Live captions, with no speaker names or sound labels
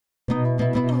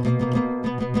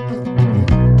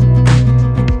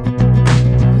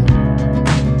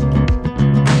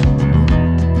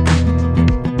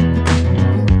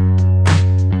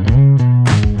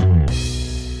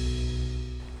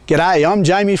G'day, I'm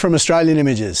Jamie from Australian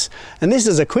Images, and this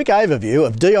is a quick overview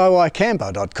of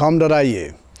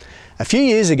DIYcamper.com.au. A few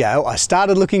years ago I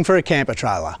started looking for a camper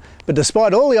trailer, but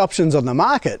despite all the options on the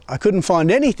market, I couldn't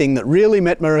find anything that really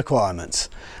met my requirements,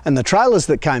 and the trailers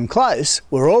that came close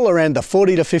were all around the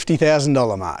 $40,000 to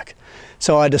 $50,000 mark.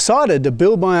 So I decided to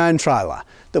build my own trailer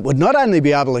that would not only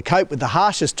be able to cope with the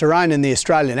harshest terrain in the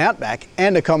Australian outback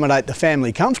and accommodate the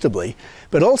family comfortably,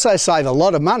 but also save a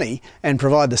lot of money and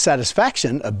provide the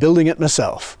satisfaction of building it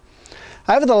myself.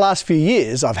 Over the last few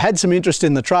years I've had some interest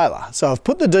in the trailer, so I've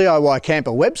put the DIY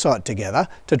Camper website together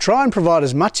to try and provide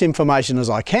as much information as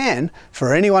I can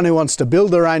for anyone who wants to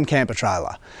build their own camper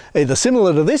trailer, either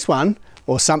similar to this one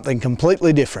or something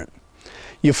completely different.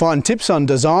 You'll find tips on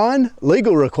design,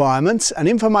 legal requirements and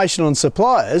information on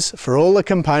suppliers for all the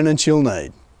components you'll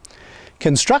need.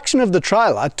 Construction of the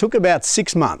trailer took about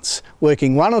 6 months,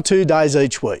 working 1 or 2 days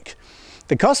each week.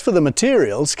 The cost for the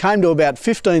materials came to about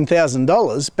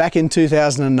 $15,000 back in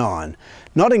 2009,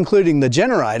 not including the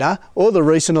generator or the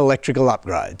recent electrical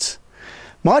upgrades.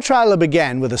 My trailer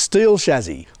began with a steel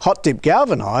chassis, hot dip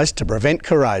galvanised to prevent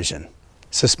corrosion.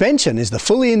 Suspension is the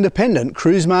fully independent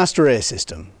Cruisemaster air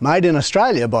system, made in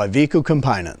Australia by Vehicle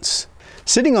Components.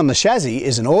 Sitting on the chassis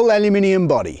is an all-aluminium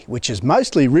body, which is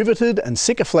mostly riveted and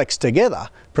Sikaflex together,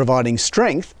 providing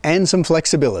strength and some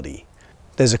flexibility.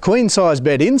 There's a queen-size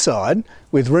bed inside,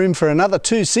 with room for another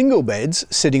 2 single beds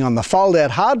sitting on the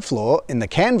fold-out hard floor in the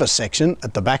canvas section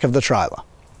at the back of the trailer.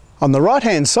 On the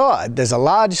right-hand side, there's a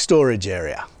large storage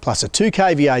area, plus a 2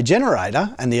 kVA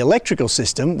generator and the electrical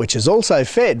system, which is also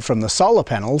fed from the solar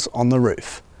panels on the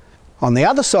roof. On the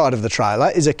other side of the trailer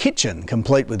is a kitchen,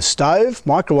 complete with stove,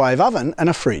 microwave oven and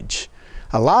a fridge.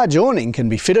 A large awning can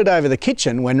be fitted over the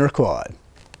kitchen when required.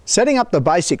 Setting up the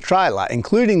basic trailer,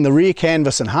 including the rear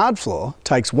canvas and hard floor,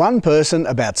 takes one person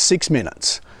about 6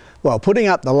 minutes, while putting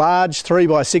up the large 3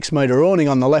 by 6 metre awning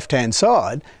on the left-hand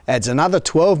side adds another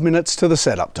 12 minutes to the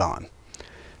setup time.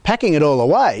 Packing it all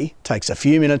away takes a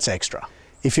few minutes extra.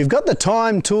 If you've got the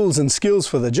time, tools and skills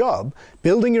for the job,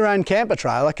 building your own camper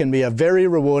trailer can be a very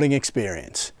rewarding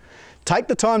experience. Take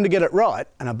the time to get it right,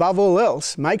 and above all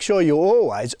else, make sure you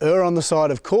always err on the side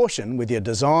of caution with your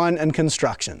design and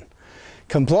construction.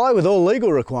 Comply with all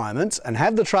legal requirements and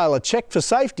have the trailer checked for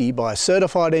safety by a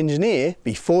certified engineer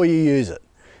before you use it.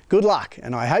 Good luck,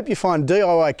 and I hope you find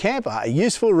DIY Camper a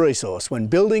useful resource when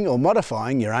building or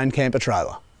modifying your own camper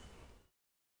trailer.